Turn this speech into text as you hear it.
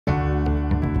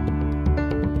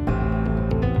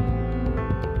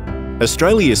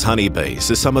Australia's honeybees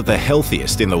are some of the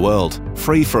healthiest in the world,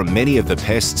 free from many of the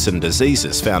pests and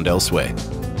diseases found elsewhere.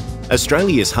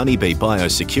 Australia's honeybee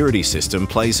biosecurity system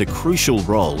plays a crucial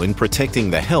role in protecting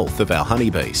the health of our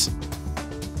honeybees.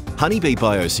 Honeybee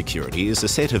biosecurity is a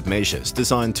set of measures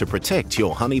designed to protect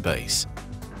your honeybees.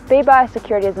 Bee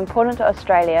biosecurity is important to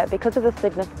Australia because of the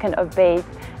significance of bees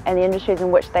and the industries in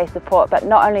which they support, but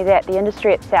not only that, the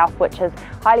industry itself, which is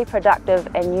highly productive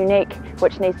and unique,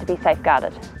 which needs to be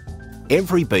safeguarded.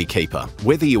 Every beekeeper,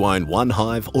 whether you own one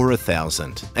hive or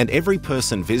 1,000, and every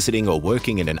person visiting or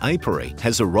working in an apiary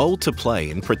has a role to play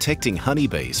in protecting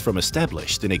honeybees from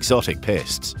established and exotic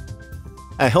pests.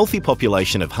 A healthy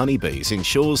population of honeybees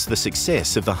ensures the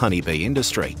success of the honeybee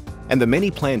industry and the many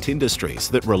plant industries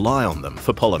that rely on them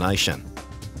for pollination.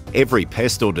 Every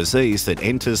pest or disease that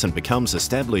enters and becomes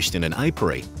established in an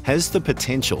apiary has the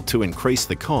potential to increase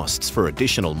the costs for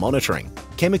additional monitoring,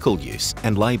 chemical use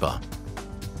and labour.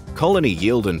 Colony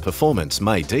yield and performance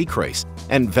may decrease,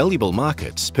 and valuable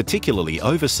markets, particularly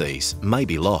overseas, may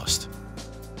be lost.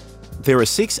 There are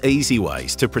 6 easy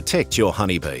ways to protect your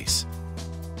honeybees.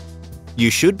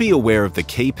 You should be aware of the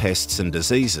key pests and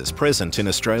diseases present in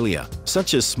Australia,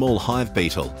 such as small hive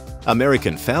beetle,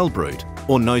 American foul brood,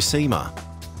 or nosema.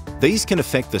 These can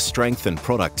affect the strength and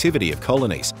productivity of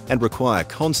colonies and require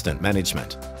constant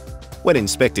management. When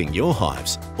inspecting your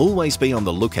hives, always be on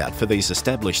the lookout for these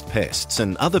established pests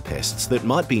and other pests that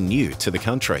might be new to the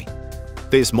country.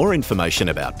 There's more information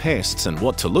about pests and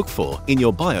what to look for in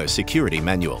your biosecurity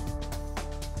manual.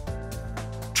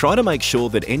 Try to make sure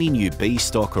that any new bee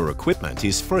stock or equipment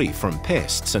is free from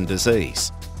pests and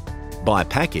disease. Buy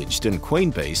packaged and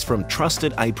queen bees from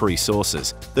trusted apiary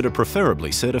sources that are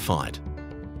preferably certified.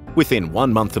 Within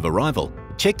 1 month of arrival,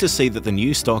 check to see that the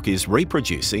new stock is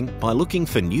reproducing by looking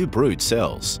for new brood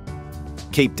cells.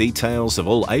 Keep details of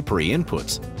all apiary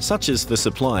inputs, such as the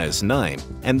supplier's name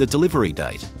and the delivery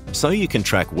date, so you can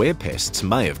track where pests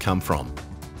may have come from.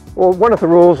 Well, one of the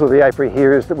rules of the apiary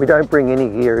here is that we don't bring any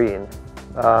gear in.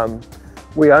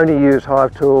 We only use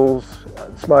hive tools,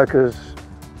 smokers,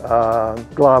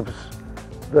 gloves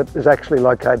that is actually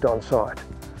located on site.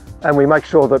 And we make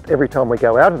sure that every time we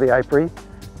go out of the apiary,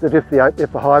 that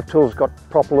if the hive tool's got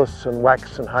propolis and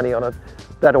wax and honey on it,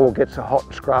 that all gets a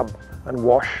hot scrub and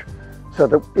wash, so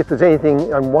that if there's anything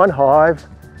in one hive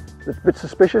that's a bit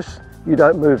suspicious, you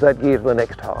don't move that gear to the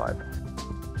next hive.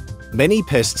 Many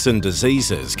pests and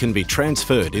diseases can be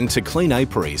transferred into clean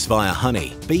apiaries via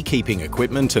honey, beekeeping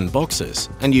equipment and boxes,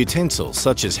 and utensils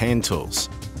such as hand tools.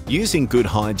 Using good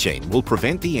hygiene will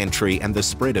prevent the entry and the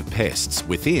spread of pests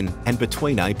within and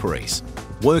between apiaries.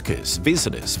 Workers,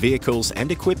 visitors, vehicles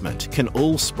and equipment can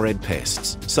all spread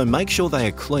pests, so make sure they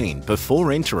are clean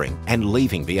before entering and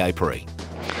leaving the apiary.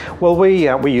 Well,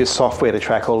 we use software to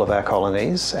track all of our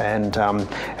colonies, and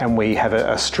we have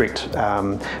a strict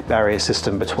barrier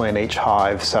system between each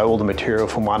hive, so all the material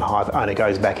from one hive only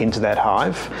goes back into that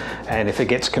hive, and if it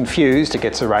gets confused, it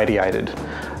gets irradiated.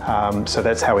 So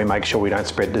that's how we make sure we don't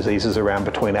spread diseases around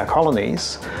between our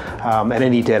colonies. And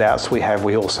any dead outs we have,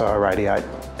 we also irradiate.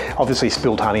 Obviously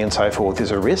spilled honey and so forth is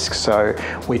a risk, so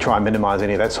we try and minimise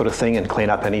any of that sort of thing and clean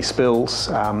up any spills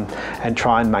and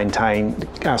try and maintain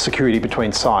security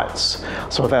between sites.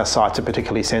 Some of our sites are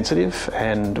particularly sensitive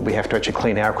and we have to actually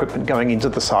clean our equipment going into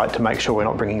the site to make sure we're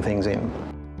not bringing things in.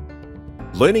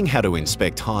 Learning how to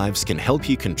inspect hives can help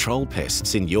you control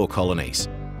pests in your colonies.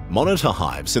 Monitor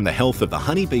hives and the health of the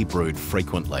honeybee brood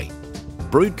frequently.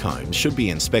 Brood combs should be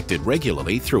inspected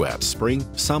regularly throughout spring,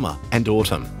 summer and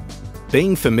autumn.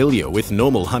 Being familiar with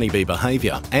normal honeybee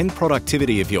behaviour and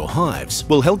productivity of your hives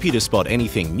will help you to spot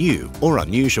anything new or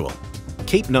unusual.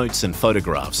 Keep notes and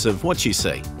photographs of what you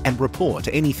see and report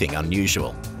anything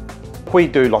unusual. We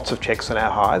do lots of checks on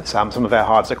our hives. Some of our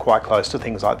hives are quite close to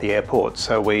things like the airport,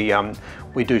 so we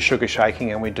do sugar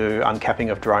shaking and we do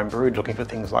uncapping of drone brood, looking for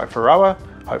things like Varroa.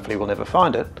 Hopefully we'll never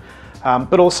find it.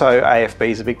 But also AFB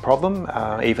is a big problem.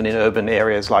 Even in urban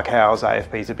areas like ours,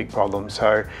 AFB is a big problem.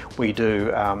 So we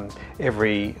do,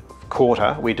 every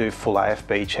quarter, we do full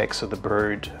AFB checks of the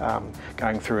brood,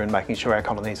 going through and making sure our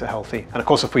colonies are healthy. And of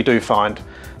course, if we do find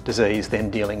disease, then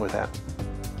dealing with that.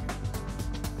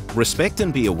 Respect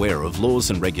and be aware of laws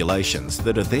and regulations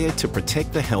that are there to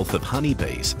protect the health of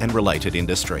honeybees and related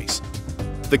industries.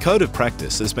 The Code of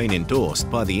Practice has been endorsed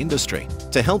by the industry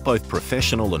to help both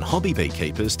professional and hobby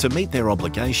beekeepers to meet their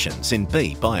obligations in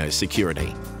bee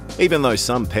biosecurity. Even though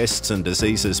some pests and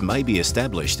diseases may be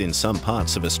established in some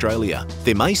parts of Australia,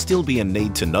 there may still be a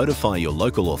need to notify your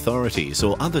local authorities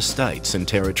or other states and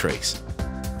territories.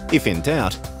 If in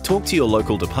doubt, talk to your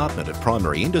local Department of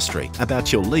Primary Industry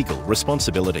about your legal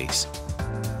responsibilities.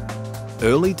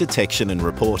 Early detection and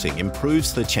reporting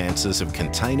improves the chances of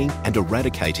containing and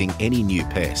eradicating any new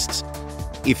pests.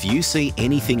 If you see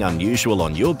anything unusual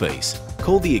on your bees,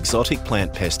 call the Exotic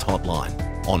Plant Pest Hotline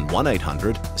on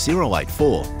 1800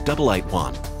 084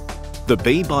 881. The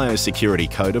Bee Biosecurity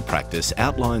Code of Practice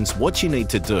outlines what you need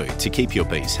to do to keep your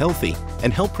bees healthy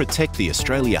and help protect the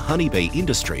Australia honeybee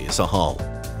industry as a whole.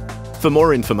 For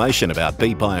more information about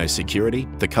bee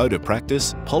biosecurity, the Code of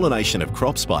Practice, pollination of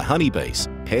crops by honeybees,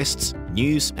 pests,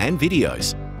 news and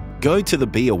videos, go to the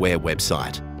BeeAware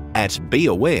website at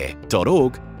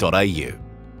beeaware.org.au.